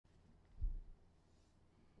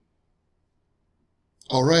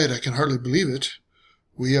All right, I can hardly believe it.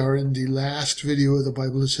 We are in the last video of the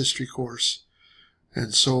Bible is History course.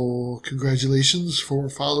 And so, congratulations for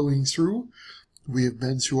following through. We have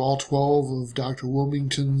been through all 12 of Dr.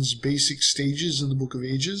 Wilmington's basic stages in the Book of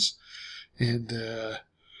Ages. And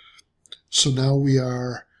so now we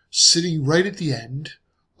are sitting right at the end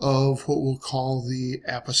of what we'll call the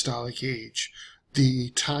Apostolic Age, the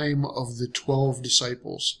time of the 12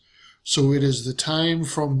 disciples. So it is the time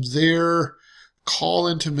from their call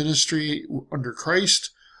into ministry under Christ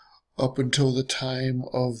up until the time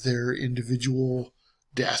of their individual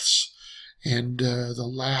deaths. And the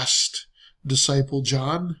last disciple,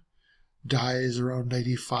 John, dies around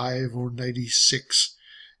 95 or 96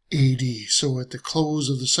 AD. So at the close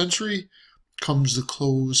of the century comes the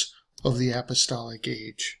close of the Apostolic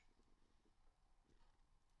Age.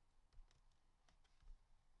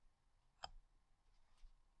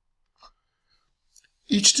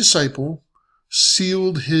 Each disciple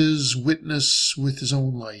sealed his witness with his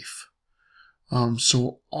own life.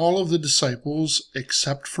 So all of the disciples,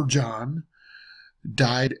 except for John,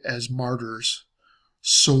 died as martyrs.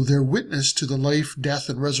 So their witness to the life, death,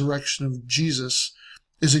 and resurrection of Jesus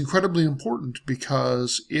is incredibly important,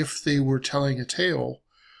 because if they were telling a tale,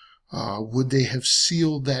 would they have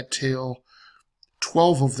sealed that tale,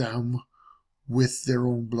 12 of them, with their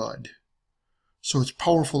own blood? So it's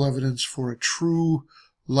powerful evidence for a true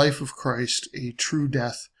life of Christ, a true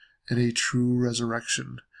death, and a true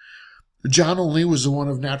resurrection. John only was the one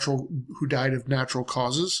who died of natural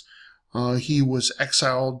causes. He was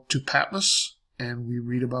exiled to Patmos, and we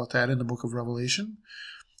read about that in the book of Revelation.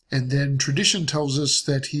 And then tradition tells us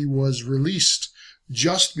that he was released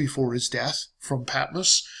just before his death from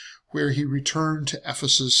Patmos, where he returned to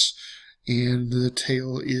Ephesus. And the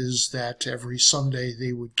tale is that every Sunday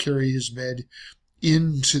they would carry his bed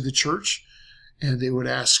into the church, and they would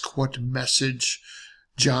ask what message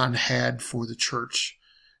John had for the church.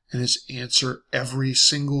 And his answer every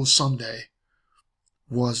single Sunday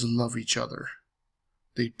was love each other.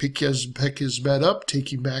 They'd pick his bed up,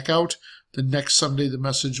 take him back out. The next Sunday the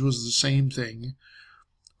message was the same thing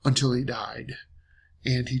until he died.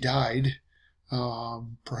 And he died,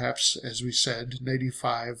 perhaps, as we said,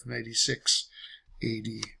 95, 96 AD.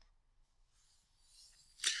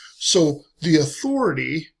 So the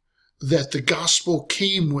authority that the gospel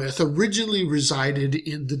came with originally resided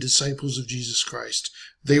in the disciples of Jesus Christ.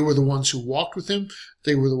 They were the ones who walked with him.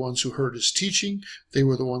 They were the ones who heard his teaching. They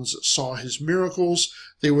were the ones that saw his miracles.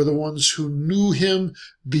 They were the ones who knew him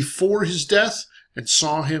before his death and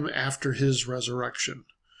saw him after his resurrection.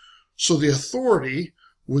 So the authority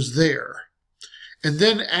was there. And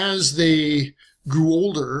then as they grew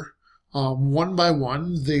older, one by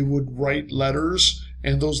one, they would write letters,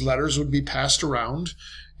 and those letters would be passed around.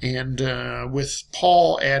 And with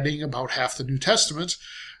Paul adding about half the New Testament,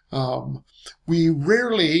 we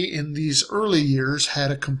rarely in these early years had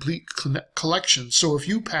a complete collection. So if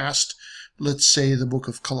you passed, let's say, the book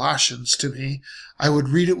of Colossians to me, I would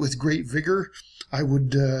read it with great vigor. I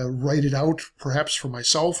would write it out, perhaps for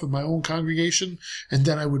myself in my own congregation, and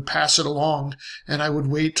then I would pass it along, and I would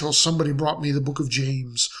wait till somebody brought me the book of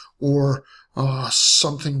James, or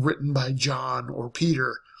something written by John or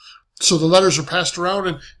Peter. So the letters were passed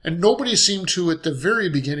around, and nobody seemed to, at the very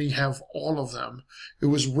beginning, have all of them. It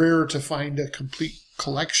was rare to find a complete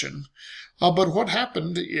collection. But what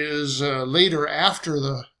happened is later, after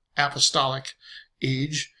the Apostolic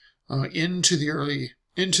Age, into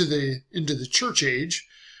the Church Age,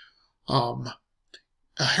 a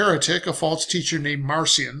heretic, a false teacher named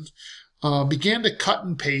Marcion, began to cut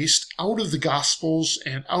and paste out of the Gospels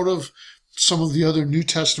and out of some of the other New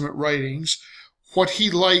Testament writings what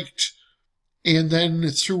he liked, and then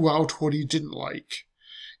threw out what he didn't like.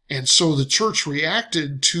 And so the church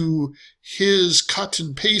reacted to his cut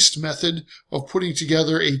and paste method of putting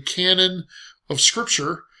together a canon of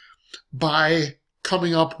Scripture by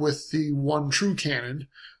coming up with the one true canon,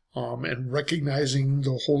 and recognizing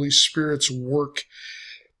the Holy Spirit's work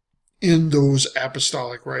in those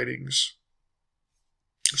apostolic writings.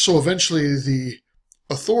 So eventually the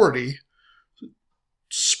authority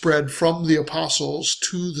spread from the apostles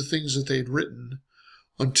to the things that they'd written,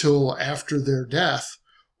 until after their death,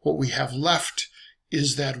 what we have left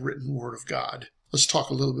is that written word of God. Let's talk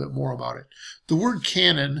a little bit more about it. The word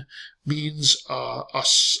canon means a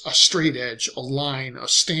straight edge, a line, a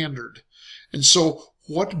standard. And so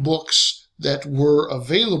what books that were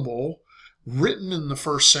available, written in the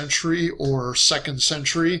 1st century or 2nd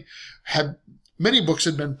century, many books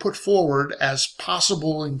had been put forward as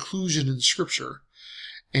possible inclusion in Scripture.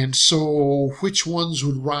 And so which ones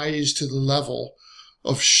would rise to the level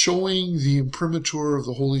of showing the imprimatur of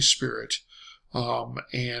the Holy Spirit,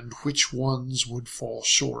 and which ones would fall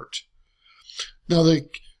short. Now,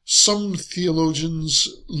 some theologians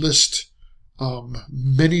list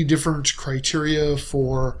many different criteria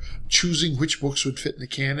for choosing which books would fit in the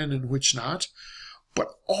canon and which not, but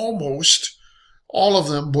almost all of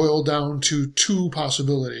them boil down to two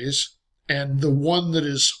possibilities, and the one that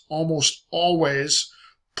is almost always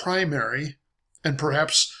primary, and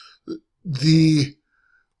perhaps the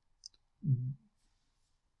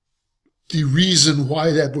reason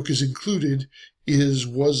why that book is included is,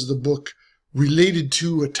 was the book related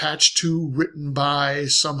to, attached to, written by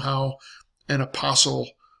somehow an apostle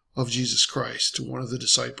of Jesus Christ, one of the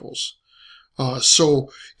disciples.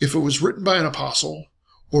 So if it was written by an apostle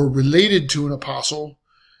or related to an apostle,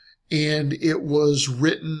 and it was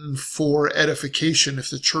written for edification, if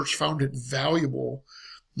the church found it valuable,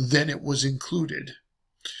 then it was included.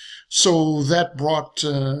 So that brought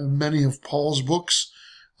many of Paul's books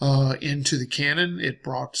into the canon. It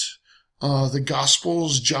brought the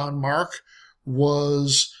Gospels. John Mark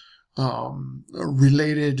was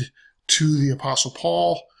related to the Apostle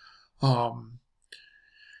Paul.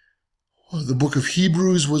 The book of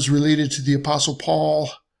Hebrews was related to the Apostle Paul.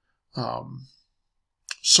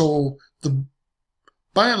 So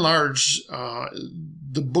by and large,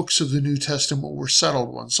 the books of the New Testament were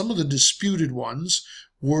settled ones. Some of the disputed ones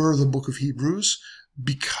were the book of Hebrews,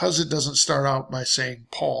 because it doesn't start out by saying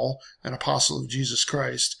Paul, an apostle of Jesus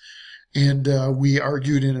Christ. And we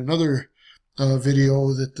argued in another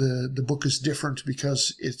video that the book is different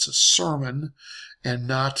because it's a sermon and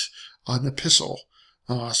not an epistle.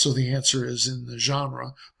 So the answer is in the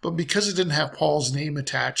genre. But because it didn't have Paul's name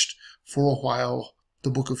attached for a while,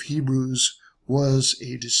 the book of Hebrews was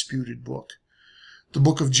a disputed book. The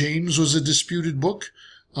book of James was a disputed book,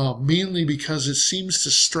 mainly because it seems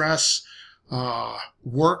to stress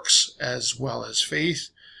works as well as faith,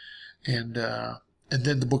 and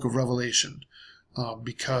then the book of Revelation,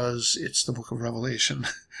 because it's the book of Revelation,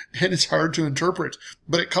 and it's hard to interpret,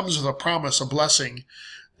 but it comes with a promise, a blessing,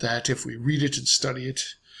 that if we read it and study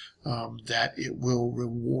it, that it will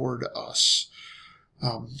reward us.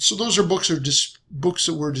 So those are books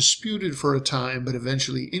that were disputed for a time, but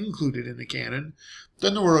eventually included in the canon.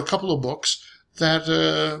 Then there were a couple of books that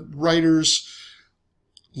writers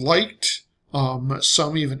liked.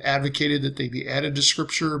 Some even advocated that they be added to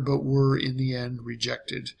Scripture, but were in the end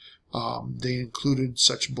rejected. They included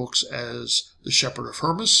such books as The Shepherd of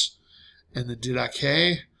Hermas and the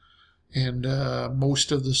Didache, and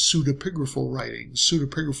most of the pseudepigraphal writings.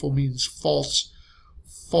 Pseudepigraphal means false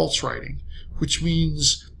writing, which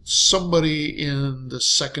means somebody in the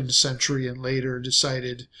 2nd century and later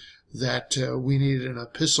decided that we needed an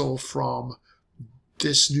epistle from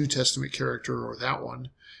this New Testament character or that one,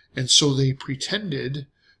 and so they pretended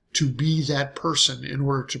to be that person in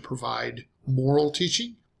order to provide moral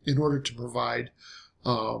teaching, in order to provide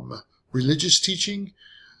religious teaching.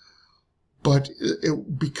 But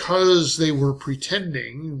because they were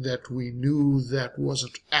pretending that we knew that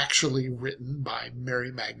wasn't actually written by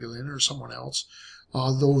Mary Magdalene or someone else,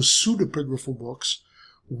 those pseudepigraphal books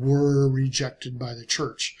were rejected by the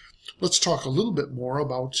church. Let's talk a little bit more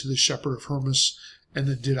about the Shepherd of Hermas and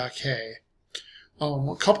the Didache.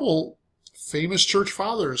 A couple famous church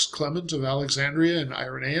fathers, Clement of Alexandria and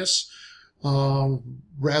Irenaeus,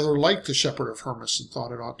 rather liked the Shepherd of Hermas and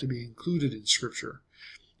thought it ought to be included in Scripture.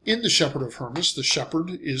 In the Shepherd of Hermas, the shepherd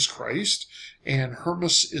is Christ, and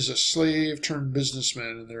Hermas is a slave turned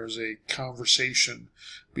businessman, and there's a conversation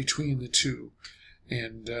between the two,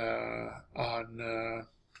 and on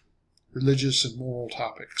religious and moral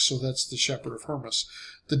topics. So that's the Shepherd of Hermas.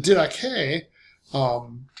 The Didache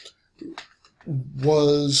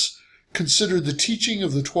was considered the teaching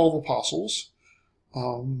of the 12 apostles,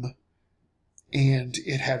 and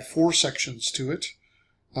it had 4 sections to it.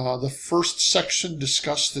 The first section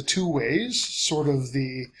discussed the 2 ways, sort of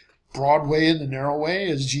the broad way and the narrow way,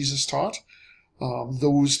 as Jesus taught.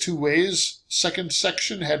 Those 2 ways. Second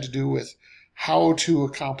section had to do with how to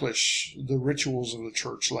accomplish the rituals of the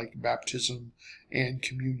church, like baptism and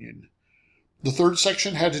communion. The third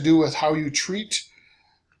section had to do with how you treat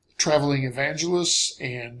traveling evangelists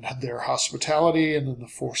and their hospitality, and then the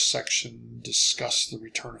 4th section discussed the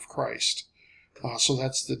return of Christ. So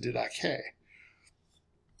that's the Didache.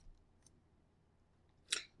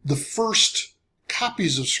 The first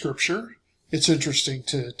copies of Scripture, it's interesting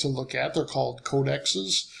to look at. They're called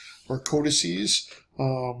codexes or codices,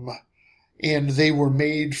 and they were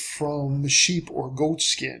made from sheep or goat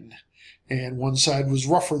skin. And one side was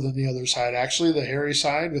rougher than the other side. Actually, the hairy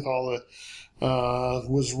side with all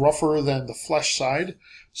was rougher than the flesh side,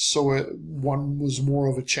 so one was more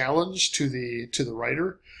of a challenge to the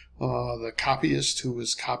writer, the copyist who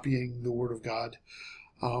was copying the Word of God.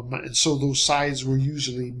 And so those sides were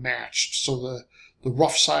usually matched. So the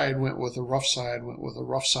rough side went with a rough side, went with a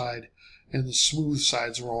rough side, and the smooth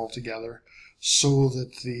sides were all together, so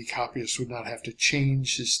that the copyist would not have to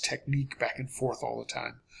change his technique back and forth all the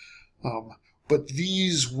time. But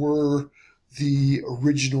these were the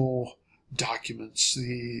original documents,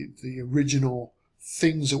 the original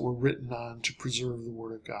things that were written on to preserve the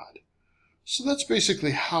Word of God. So that's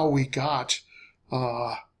basically how we got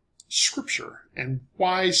Scripture, and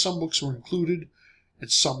why some books were included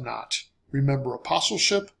and some not. Remember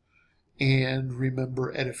apostleship and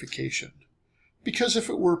remember edification. Because if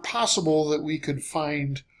it were possible that we could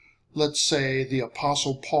find, let's say, the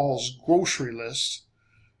Apostle Paul's grocery list,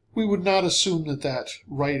 we would not assume that that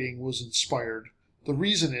writing was inspired. The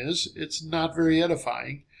reason is, it's not very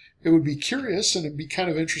edifying. It would be curious and it'd be kind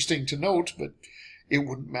of interesting to note, but it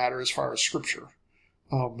wouldn't matter as far as Scripture.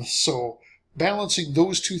 So balancing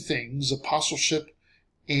those two things, apostleship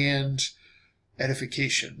and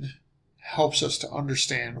edification, helps us to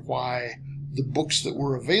understand why the books that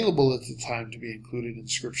were available at the time to be included in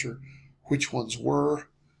Scripture, which ones were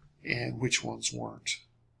and which ones weren't.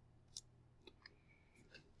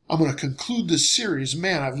 I'm going to conclude this series.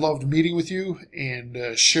 Man, I've loved meeting with you and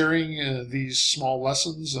sharing these small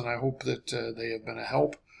lessons, and I hope that they have been a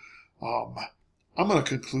help. I'm going to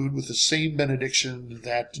conclude with the same benediction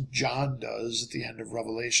that John does at the end of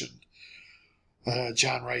Revelation.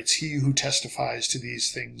 John writes, "He who testifies to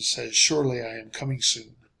these things says, 'Surely I am coming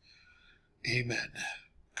soon.' Amen.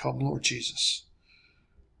 Come, Lord Jesus."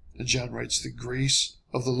 And John writes, "The grace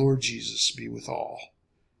of the Lord Jesus be with all.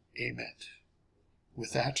 Amen."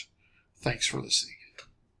 With that, thanks for listening.